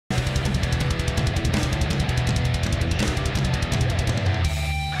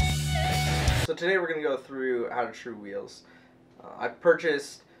today we're going to go through how to true wheels. I've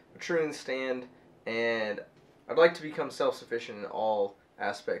purchased a truing stand and I'd like to become self-sufficient in all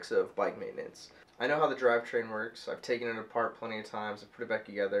aspects of bike maintenance. I know how the drivetrain works. I've taken it apart plenty of times. I've put it back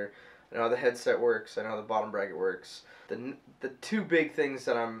together. I know how the headset works. I know how the bottom bracket works. The two big things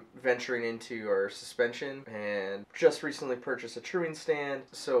that I'm venturing into are suspension, and just recently purchased a truing stand,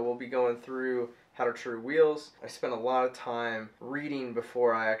 so we'll be going through how to true wheels. I spent a lot of time reading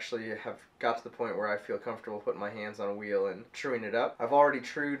before I actually have got to the point where I feel comfortable putting my hands on a wheel and truing it up. I've already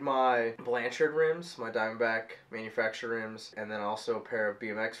trued my Blanchard rims, my Diamondback manufacturer rims, and then also a pair of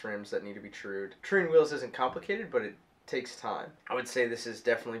BMX rims that need to be trued. Truing wheels isn't complicated, but it takes time. I would say this is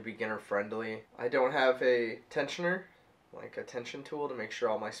definitely beginner friendly. I don't have a tensioner, like a tension tool to make sure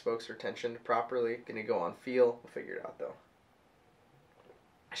all my spokes are tensioned properly. Gonna go on feel. We'll figure it out though.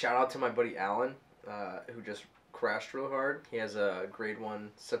 Shout out to my buddy Alan, who just crashed real hard. He has a grade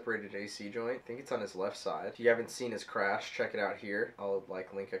 1 separated AC joint. I think it's on his left side. If you haven't seen his crash, check it out here. I'll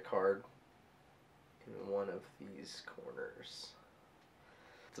link a card in one of these corners.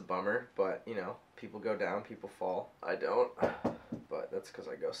 It's a bummer, but you know, people go down, people fall. I don't, but that's because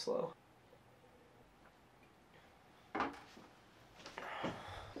I go slow.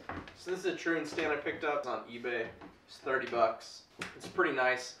 So this is a truing stand I picked up on eBay. It's 30 bucks. It's pretty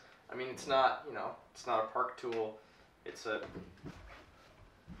nice. I mean, it's not, you know, it's not a park tool. It's a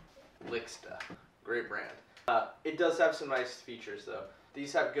Lixda. Great brand. It does have some nice features though.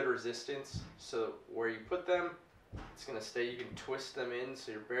 These have good resistance, so where you put them, it's going to stay. You can twist them in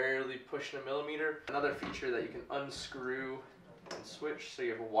so you're barely pushing a millimeter. Another feature that you can unscrew and switch so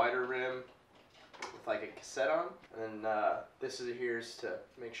you have a wider rim with like a cassette on. And then this is here's to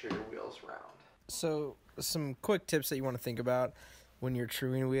make sure your wheel's round. So some quick tips that you want to think about when you're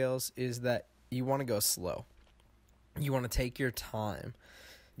truing wheels is that you want to go slow. You want to take your time.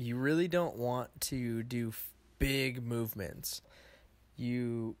 You really don't want to do big movements.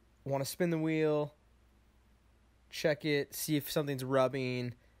 You want to spin the wheel, check it, see if something's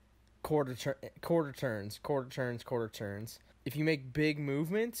rubbing, quarter turns. If you make big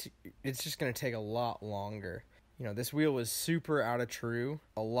movements, it's just going to take a lot longer. You know, this wheel was super out of true,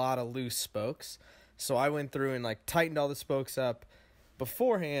 a lot of loose spokes. So I went through and tightened all the spokes up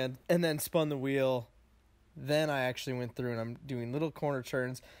beforehand and then spun the wheel. Then I actually went through and I'm doing little corner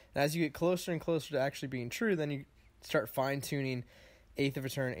turns. And as you get closer and closer to actually being true, then you start fine-tuning 1/8 of a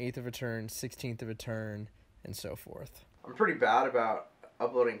turn, 1/8 of a turn, 1/16 of a turn, and so forth. I'm pretty bad about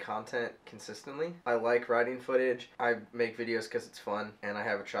uploading content consistently. I like writing footage. I make videos because it's fun, and I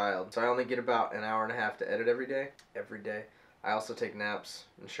have a child. So I only get about an hour and a half to edit every day. I also take naps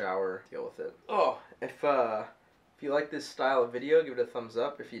and shower, deal with it. Oh, if you like this style of video, give it a thumbs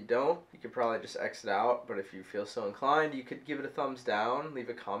up. If you don't, you could probably just exit out. But if you feel so inclined, you could give it a thumbs down, leave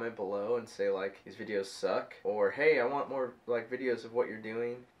a comment below and say these videos suck. Or hey, I want more videos of what you're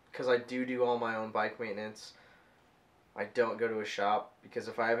doing. Because I do all my own bike maintenance. I don't go to a shop because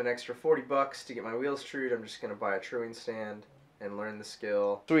if I have an extra 40 bucks to get my wheels trued, I'm just going to buy a truing stand and learn the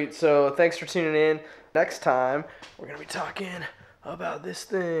skill. Sweet, so thanks for tuning in. Next time, we're going to be talking about this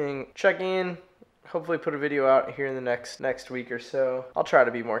thing. Check in. Hopefully put a video out here in the next week or so. I'll try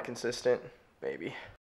to be more consistent, maybe.